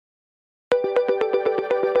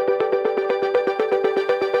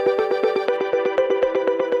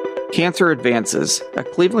Cancer Advances, a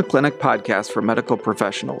Cleveland Clinic podcast for medical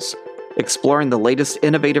professionals, exploring the latest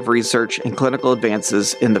innovative research and clinical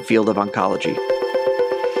advances in the field of oncology.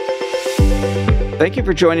 Thank you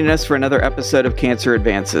for joining us for another episode of Cancer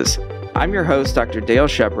Advances. I'm your host, Dr. Dale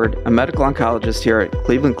Shepard, a medical oncologist here at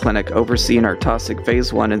Cleveland Clinic overseeing our TAUSIG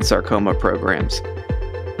Phase 1 and sarcoma programs.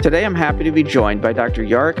 Today I'm happy to be joined by Dr.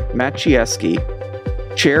 Jaroslaw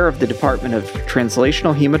Maciejewski, Chair of the Department of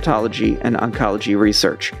Translational Hematology and Oncology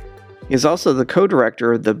Research. He is also the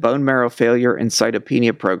co-director of the Bone Marrow Failure and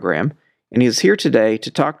Cytopenia program, and he is here today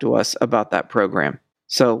to talk to us about that program.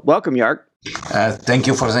 So welcome, Jark. Thank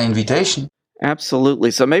you for the invitation.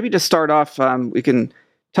 Absolutely. So maybe to start off, we can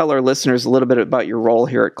tell our listeners a little bit about your role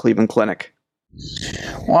here at Cleveland Clinic.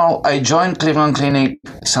 Well, I joined Cleveland Clinic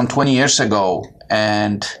some 20 years ago,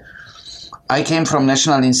 and I came from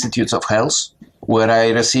National Institutes of Health, where I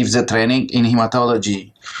received the training in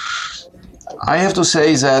hematology. I have to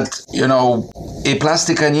say that,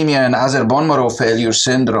 aplastic anemia and other bone marrow failure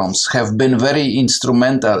syndromes have been very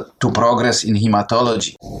instrumental to progress in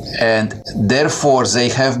hematology. And therefore, they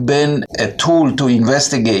have been a tool to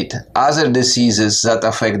investigate other diseases that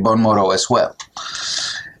affect bone marrow as well.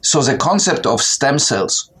 So the concept of stem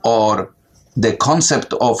cells, or the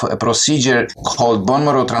concept of a procedure called bone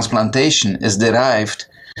marrow transplantation, is derived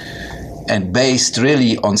and based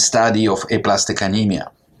really on study of aplastic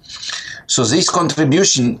anemia. So this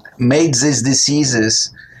contribution made these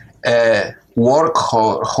diseases a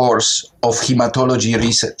workhorse of hematology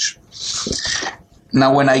research.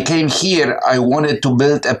 Now, when I came here, I wanted to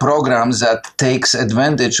build a program that takes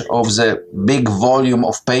advantage of the big volume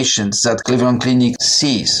of patients that Cleveland Clinic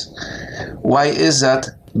sees. Why is that?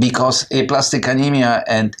 Because aplastic anemia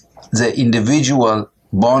and the individual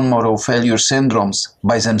bone marrow failure syndromes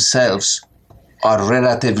by themselves are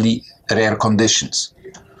relatively rare conditions.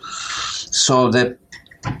 So that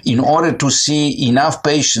in order to see enough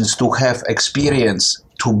patients to have experience,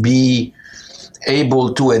 to be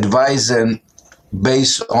able to advise them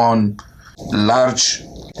based on large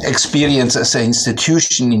experience as an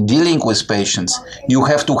institution in dealing with patients, you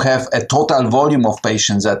have to have a total volume of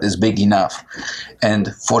patients that is big enough.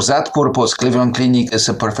 And for that purpose, Cleveland Clinic is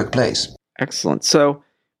a perfect place. Excellent. So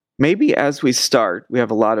maybe as we start, we have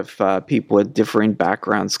a lot of people with differing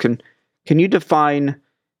backgrounds. Can you define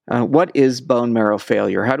what is bone marrow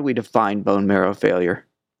failure? How do we define bone marrow failure?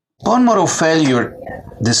 Bone marrow failure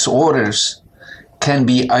disorders can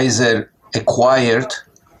be either acquired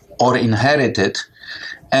or inherited,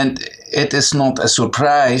 and it is not a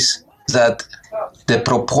surprise that the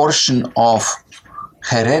proportion of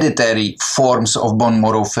hereditary forms of bone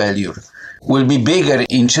marrow failure will be bigger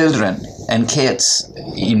in children and kids,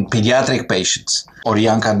 in pediatric patients or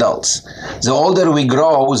young adults. The older we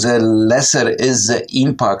grow, the lesser is the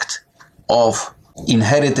impact of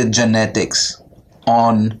inherited genetics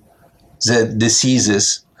on the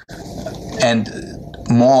diseases, and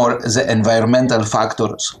more the environmental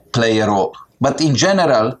factors play a role. But in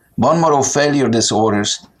general, bone marrow failure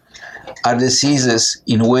disorders are diseases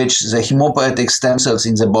in which the hematopoietic stem cells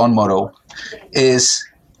in the bone marrow is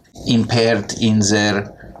impaired in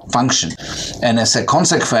their function. And as a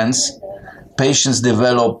consequence, patients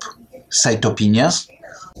develop cytopenias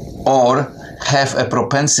or have a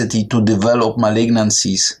propensity to develop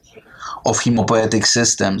malignancies of hematopoietic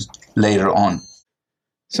systems later on.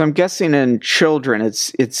 So I'm guessing in children,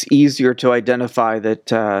 it's easier to identify that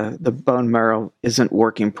the bone marrow isn't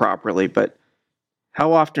working properly, but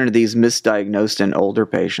how often are these misdiagnosed in older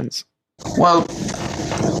patients? Well,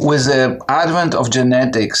 with the advent of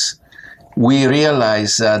genetics, we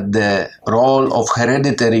realize that the role of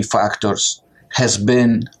hereditary factors has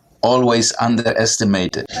been always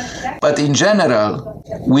underestimated. But in general,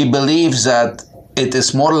 we believe that it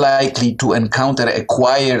is more likely to encounter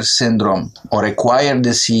acquired syndrome or acquired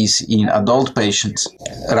disease in adult patients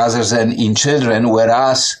rather than in children,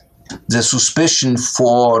 whereas the suspicion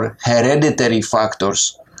for hereditary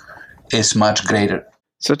factors is much greater.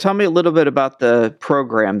 So tell me a little bit about the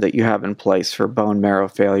program that you have in place for bone marrow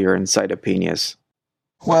failure and cytopenias.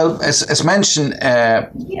 Well, as mentioned,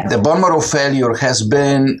 the bone marrow failure has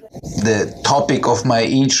been the topic of my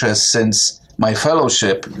interest since my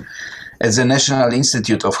fellowship at the National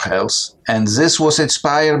Institute of Health. And this was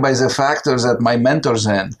inspired by the factor that my mentor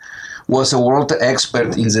then was a world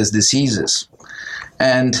expert in these diseases.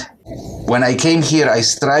 And when I came here, I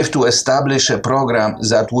strived to establish a program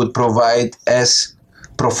that would provide as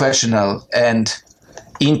professional and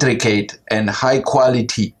intricate and high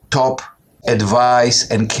quality top advice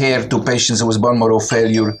and care to patients with bone marrow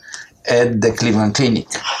failure at the Cleveland Clinic.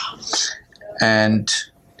 And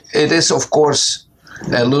it is, of course,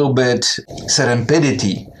 a little bit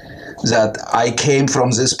serendipity that I came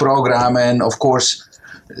from this program, and of course,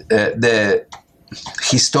 the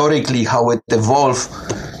historically how it evolved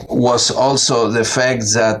was also the fact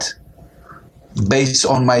that based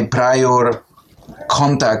on my prior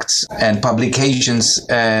contacts and publications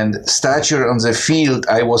and stature on the field,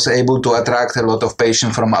 I was able to attract a lot of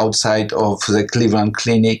patients from outside of the Cleveland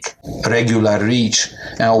Clinic regular reach,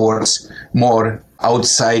 in other words, more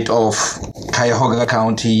outside of Cuyahoga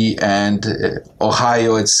County and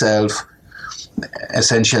Ohio itself,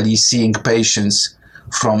 essentially seeing patients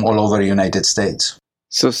from all over the United States.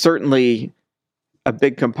 So certainly a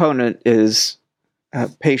big component is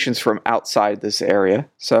patients from outside this area.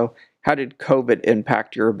 So how did COVID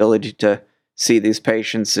impact your ability to see these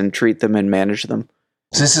patients and treat them and manage them?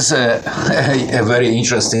 This is a very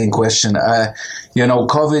interesting question.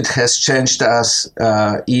 COVID has changed us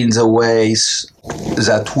in the ways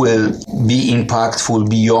that will be impactful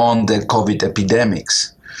beyond the COVID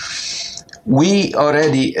epidemics. We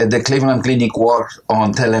already at the Cleveland Clinic worked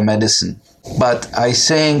on telemedicine, but I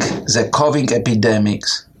think the COVID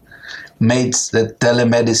epidemics made the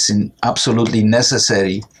telemedicine absolutely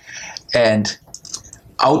necessary, and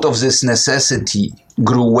out of this necessity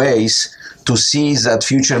grew ways to see that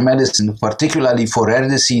future medicine, particularly for rare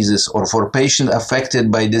diseases or for patients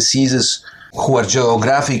affected by diseases who are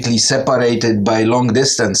geographically separated by long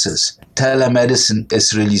distances, telemedicine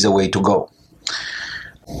is really the way to go.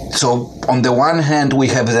 So on the one hand, we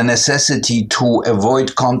have the necessity to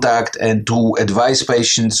avoid contact and to advise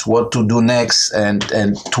patients what to do next and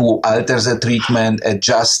to alter the treatment,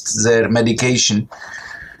 adjust their medication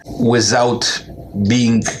without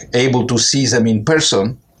being able to see them in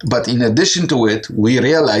person. But in addition to it, we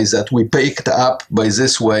realize that we picked up by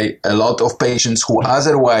this way a lot of patients who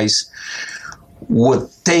otherwise would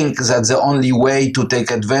think that the only way to take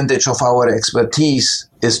advantage of our expertise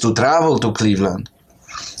is to travel to Cleveland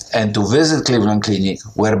and to visit Cleveland Clinic,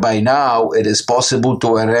 where by now it is possible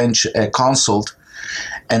to arrange a consult,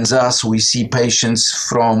 and thus we see patients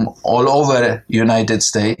from all over United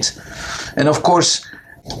States. And of course,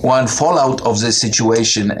 one fallout of this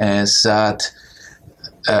situation is that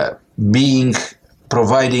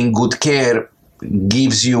providing good care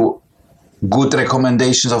gives you good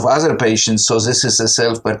recommendations of other patients, so this is a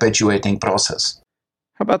self-perpetuating process.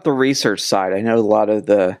 How about the research side? I know a lot of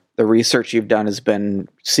the research you've done has been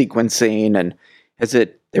sequencing, and has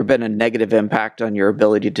there been a negative impact on your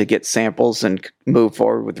ability to get samples and move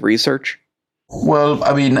forward with research? Well,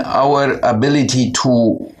 our ability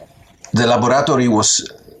the laboratory was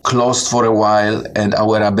closed for a while, and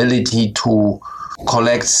our ability to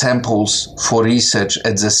collect samples for research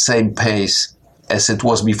at the same pace as it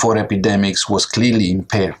was before epidemics was clearly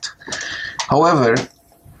impaired. However,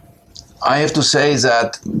 I have to say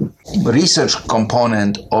that research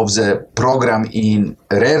component of the program in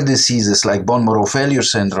rare diseases like bone marrow failure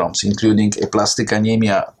syndromes, including aplastic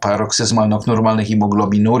anemia, paroxysmal nocturnal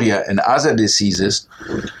hemoglobinuria, and other diseases,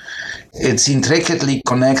 it's intricately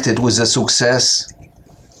connected with the success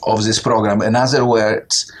of this program. In other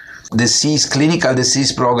words, clinical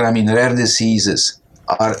disease program in rare diseases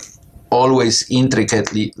are always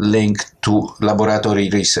intricately linked to laboratory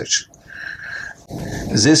research.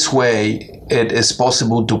 This way, it is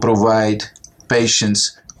possible to provide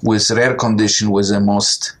patients with rare condition with the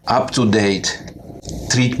most up-to-date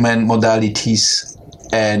treatment modalities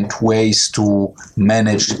and ways to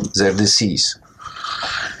manage their disease.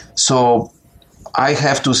 So I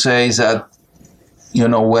have to say that,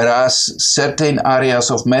 whereas certain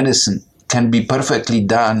areas of medicine can be perfectly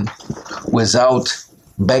done without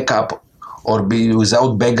backup or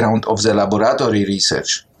without background of the laboratory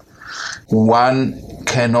research, one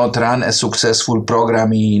cannot run a successful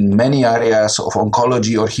program in many areas of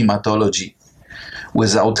oncology or hematology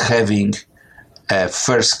without having a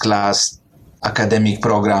first-class academic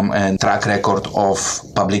program and track record of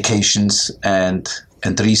publications and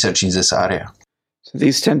research in this area. So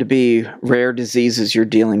these tend to be rare diseases you're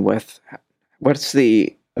dealing with. What's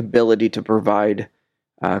the ability to provide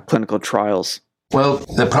clinical trials? Well,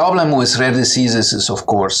 the problem with rare diseases is, of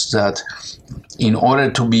course, that in order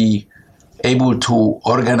to be able to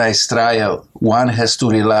organize trial, one has to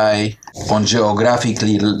rely on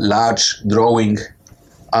geographically large drawing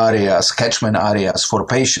areas, catchment areas for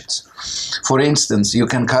patients. For instance, you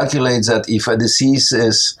can calculate that if a disease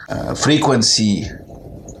frequency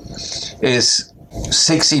is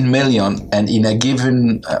 16 million and in a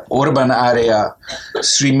given urban area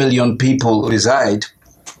 3 million people reside,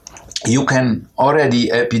 you can already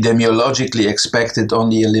epidemiologically expect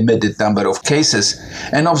only a limited number of cases.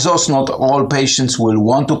 And of those, not all patients will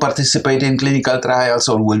want to participate in clinical trials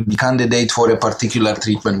or will be candidate for a particular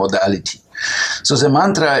treatment modality. So the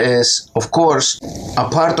mantra is, of course, a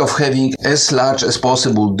part of having as large as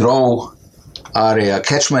possible draw area,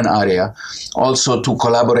 catchment area, also to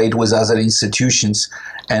collaborate with other institutions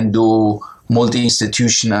and do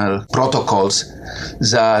multi-institutional protocols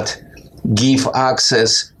that give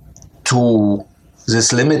access to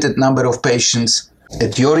this limited number of patients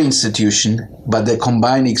at your institution, but the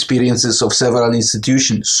combined experiences of several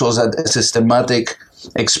institutions so that a systematic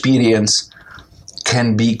experience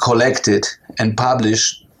can be collected and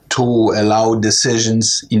published to allow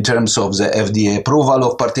decisions in terms of the FDA approval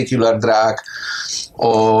of particular drug,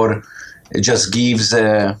 or just gives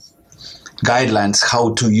guidelines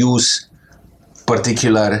how to use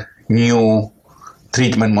particular new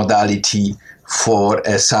treatment modality for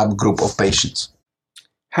a subgroup of patients.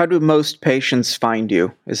 How do most patients find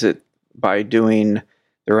you? Is it by doing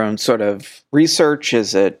their own sort of research?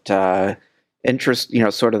 Is it interest,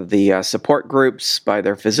 sort of the support groups by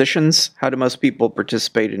their physicians? How do most people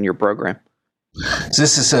participate in your program?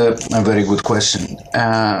 This is a very good question.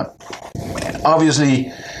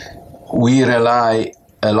 Obviously, we rely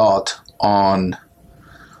a lot on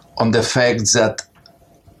the fact that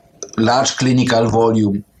large clinical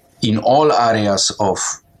volume in all areas of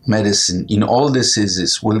medicine, in all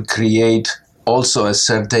diseases, will create also a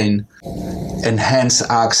certain enhanced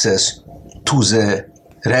access to the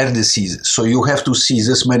rare diseases. So you have to see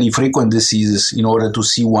this many frequent diseases in order to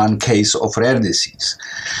see one case of rare disease.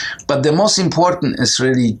 But the most important is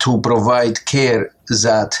really to provide care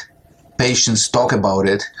that patients talk about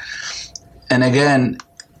it. And again,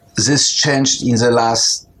 this changed in the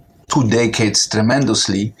last 2 decades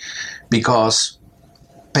tremendously, because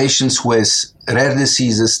patients with rare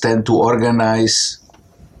diseases tend to organize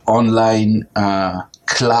online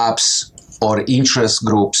clubs or interest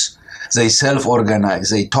groups. They self-organize,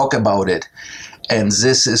 they talk about it. And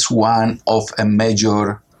this is one of a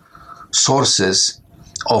major sources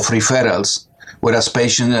of referrals, whereas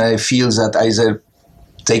patients feel that either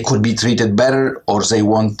they could be treated better, or they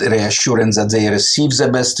want reassurance that they receive the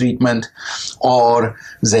best treatment, or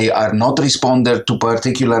they are not responder to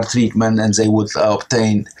particular treatment and they would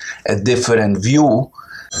obtain a different view.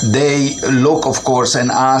 They look, of course,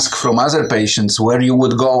 and ask from other patients where you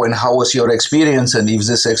would go and how was your experience, and if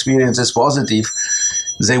this experience is positive,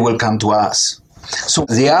 they will come to us. So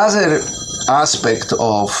the other aspect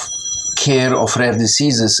of care of rare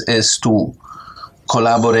diseases is to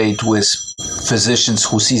collaborate with physicians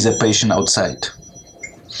who see the patient outside.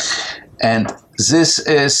 And this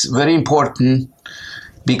is very important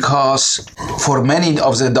because for many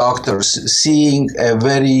of the doctors, seeing a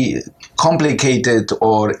very complicated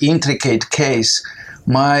or intricate case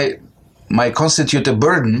might constitute a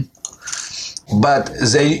burden, but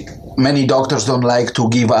many doctors don't like to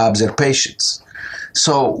give up their patients.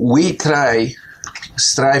 So we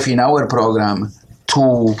strive in our program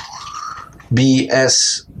to be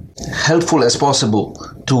as helpful as possible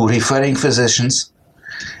to referring physicians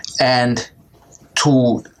and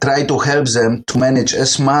to try to help them to manage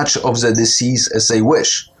as much of the disease as they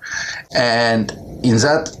wish. And in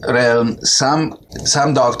that realm,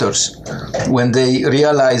 some doctors, when they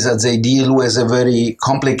realize that they deal with a very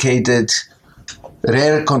complicated,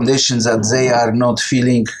 rare conditions that they are not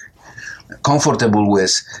feeling comfortable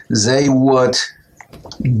with, they would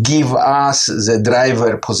give us the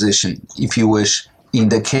driver position, if you wish, in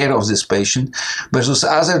the care of this patient, versus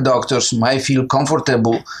other doctors might feel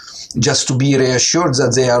comfortable just to be reassured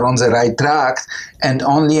that they are on the right track, and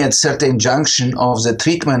only at certain junction of the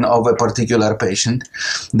treatment of a particular patient,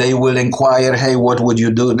 they will inquire, hey, what would you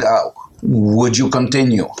do now? Would you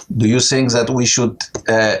continue? Do you think that we should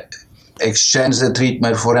exchange the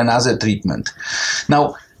treatment for another treatment?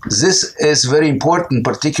 Now, this is very important,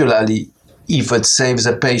 particularly if it saves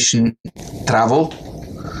a patient travel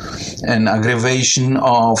and aggravation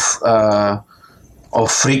of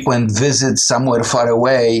frequent visits somewhere far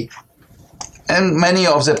away. And many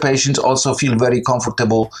of the patients also feel very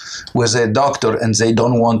comfortable with their doctor and they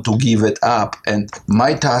don't want to give it up. And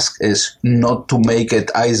my task is not to make it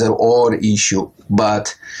either or issue,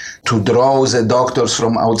 but to draw the doctors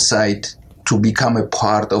from outside to become a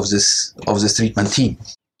part of this treatment team.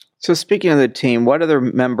 So speaking of the team, what other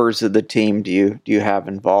members of the team do you have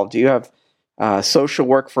involved? Do you have social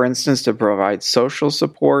work, for instance, to provide social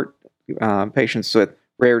support? Patients with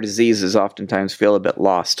rare diseases oftentimes feel a bit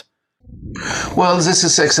lost. Well, this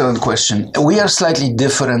is an excellent question. We are slightly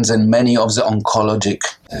different than many of the oncologic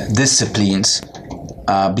disciplines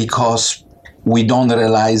because we don't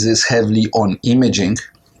rely this heavily on imaging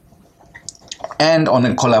and on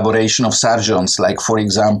a collaboration of surgeons, like, for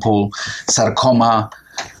example, sarcoma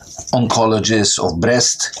oncologists of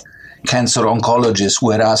breast cancer oncologists,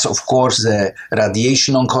 whereas, of course, the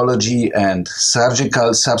radiation oncology and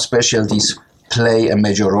surgical subspecialties play a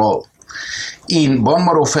major role. In bone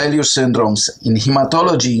marrow failure syndromes, in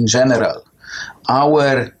hematology in general,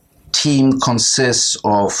 our team consists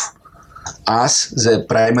of us, the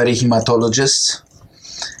primary hematologists,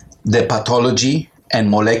 the pathology and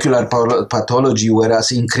molecular pathology,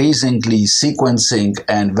 whereas increasingly sequencing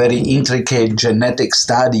and very intricate genetic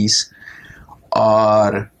studies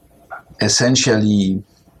are essentially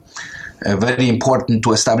very important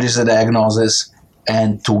to establish the diagnosis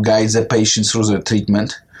and to guide the patients through the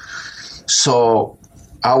treatment. So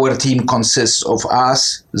our team consists of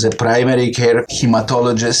us, the primary care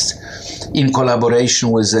hematologists, in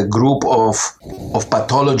collaboration with a group of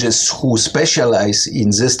pathologists who specialize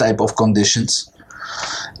in this type of conditions.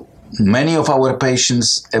 Many of our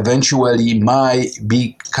patients eventually might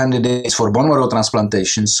be candidates for bone marrow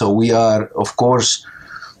transplantation, so we are, of course,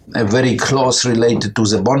 very close related to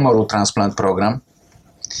the bone marrow transplant program.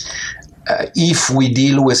 If we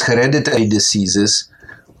deal with hereditary diseases,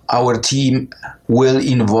 our team will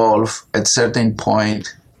involve at certain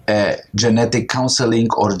point a genetic counseling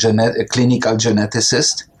or a clinical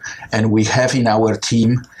geneticist, and we have in our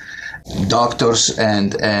team doctors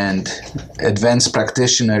and advanced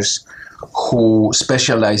practitioners who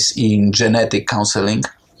specialize in genetic counseling.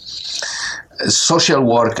 Social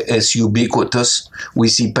work is ubiquitous. We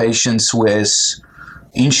see patients with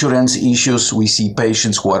insurance issues. We see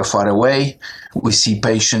patients who are far away. We see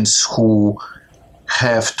patients who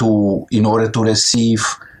have to, in order to receive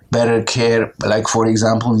better care, like for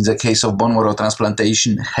example, in the case of bone marrow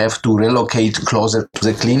transplantation, have to relocate closer to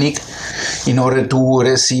the clinic in order to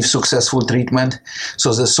receive successful treatment.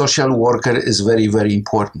 So the social worker is very, very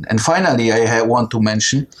important. And finally, I want to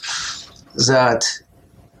mention that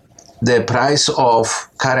the price of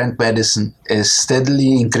current medicine is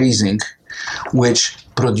steadily increasing, which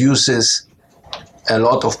produces a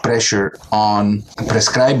lot of pressure on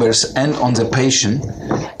prescribers and on the patient,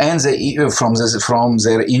 and from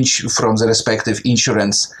the respective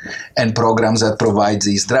insurance and programs that provide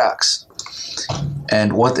these drugs.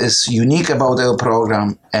 And what is unique about our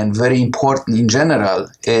program and very important in general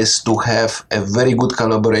is to have a very good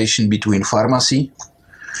collaboration between pharmacy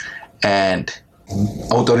and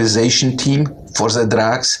authorization team for the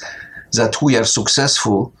drugs, that we are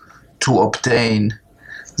successful to obtain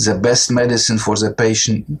the best medicine for the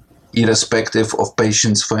patient, irrespective of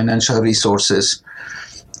patient's financial resources,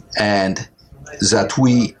 and that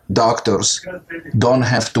we doctors don't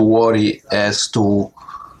have to worry as to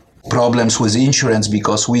problems with insurance,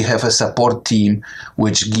 because we have a support team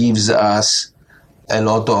which gives us a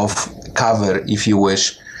lot of cover, if you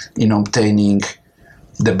wish, in obtaining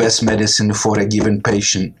the best medicine for a given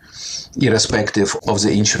patient, irrespective of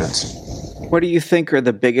the insurance. What do you think are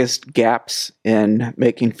the biggest gaps in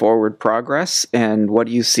making forward progress, and what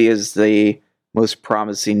do you see as the most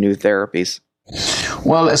promising new therapies?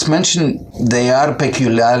 Well, as mentioned, there are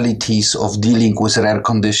peculiarities of dealing with rare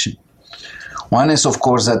condition. One is, of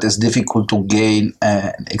course, that it's difficult to gain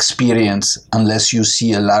experience unless you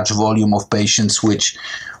see a large volume of patients, which,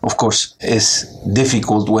 of course, is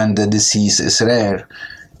difficult when the disease is rare.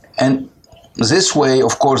 And this way,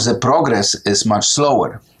 of course, the progress is much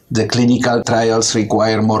slower. The clinical trials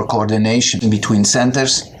require more coordination between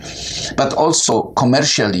centers, but also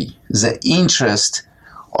commercially, the interest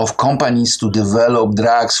of companies to develop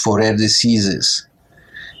drugs for rare diseases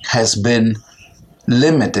has been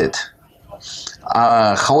limited.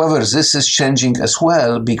 However, this is changing as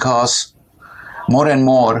well, because more and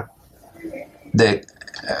more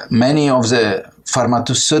many of the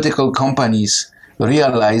pharmaceutical companies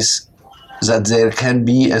realize that there can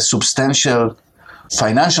be a substantial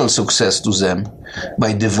financial success to them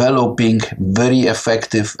by developing very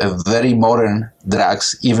effective, very modern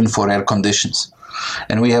drugs, even for rare conditions.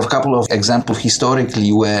 And we have a couple of examples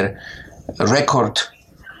historically where record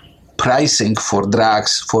pricing for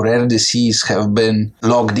drugs for rare disease have been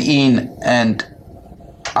logged in, and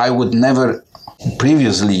I would never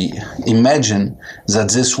previously imagine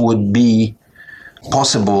that this would be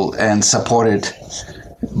possible and supported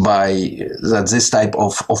by that this type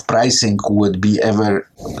of pricing would be ever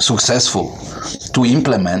successful to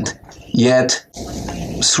implement. Yet,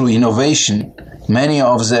 through innovation, many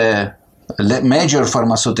of the major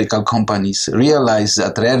pharmaceutical companies realize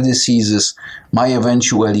that rare diseases might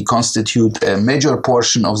eventually constitute a major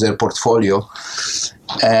portion of their portfolio,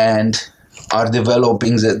 and are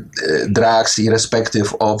developing the drugs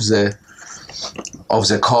irrespective of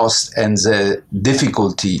the cost and the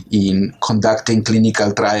difficulty in conducting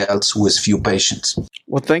clinical trials with few patients.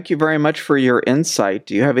 Well, thank you very much for your insight.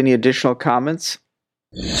 Do you have any additional comments?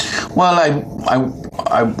 Well,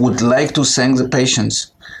 I would like to thank the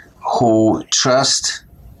patients who trust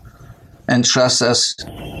us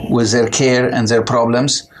with their care and their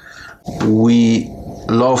problems. We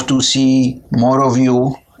love to see more of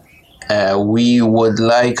you. We would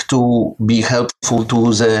like to be helpful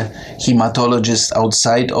to the hematologists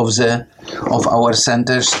outside of our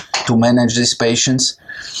centers to manage these patients.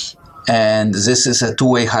 And this is a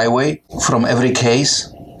two-way highway. From every case,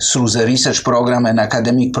 through the research program and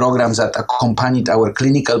academic programs that accompanied our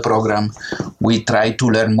clinical program, we try to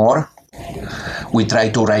learn more. We try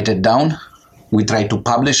to write it down. We try to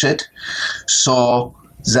publish it so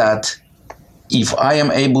that if I am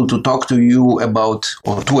able to talk to you about,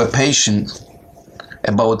 or to a patient,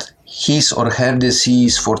 about his or her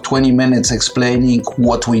disease for 20 minutes explaining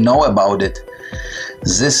what we know about it,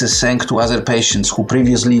 this is thanks to other patients who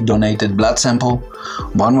previously donated blood sample,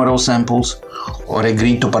 bone marrow samples, or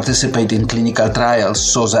agreed to participate in clinical trials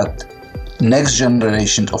so that next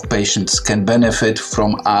generation of patients can benefit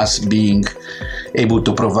from us being able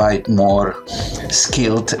to provide more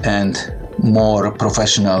skilled and more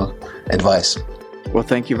professional advice. Well,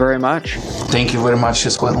 thank you very much. Thank you very much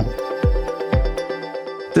as well.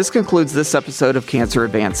 This concludes this episode of Cancer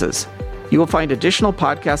Advances. You will find additional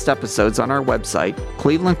podcast episodes on our website,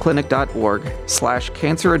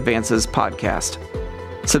 clevelandclinic.org/Cancer Advances Podcast.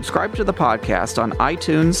 Subscribe to the podcast on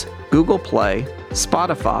iTunes, Google Play,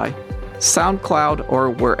 Spotify, SoundCloud,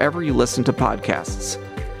 or wherever you listen to podcasts.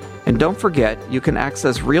 And don't forget, you can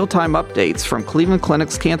access real-time updates from Cleveland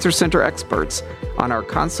Clinic's Cancer Center experts on our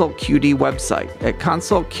Consult QD website at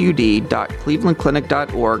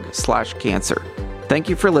consultqd.clevelandclinic.org/cancer. Thank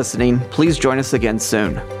you for listening. Please join us again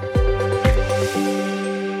soon.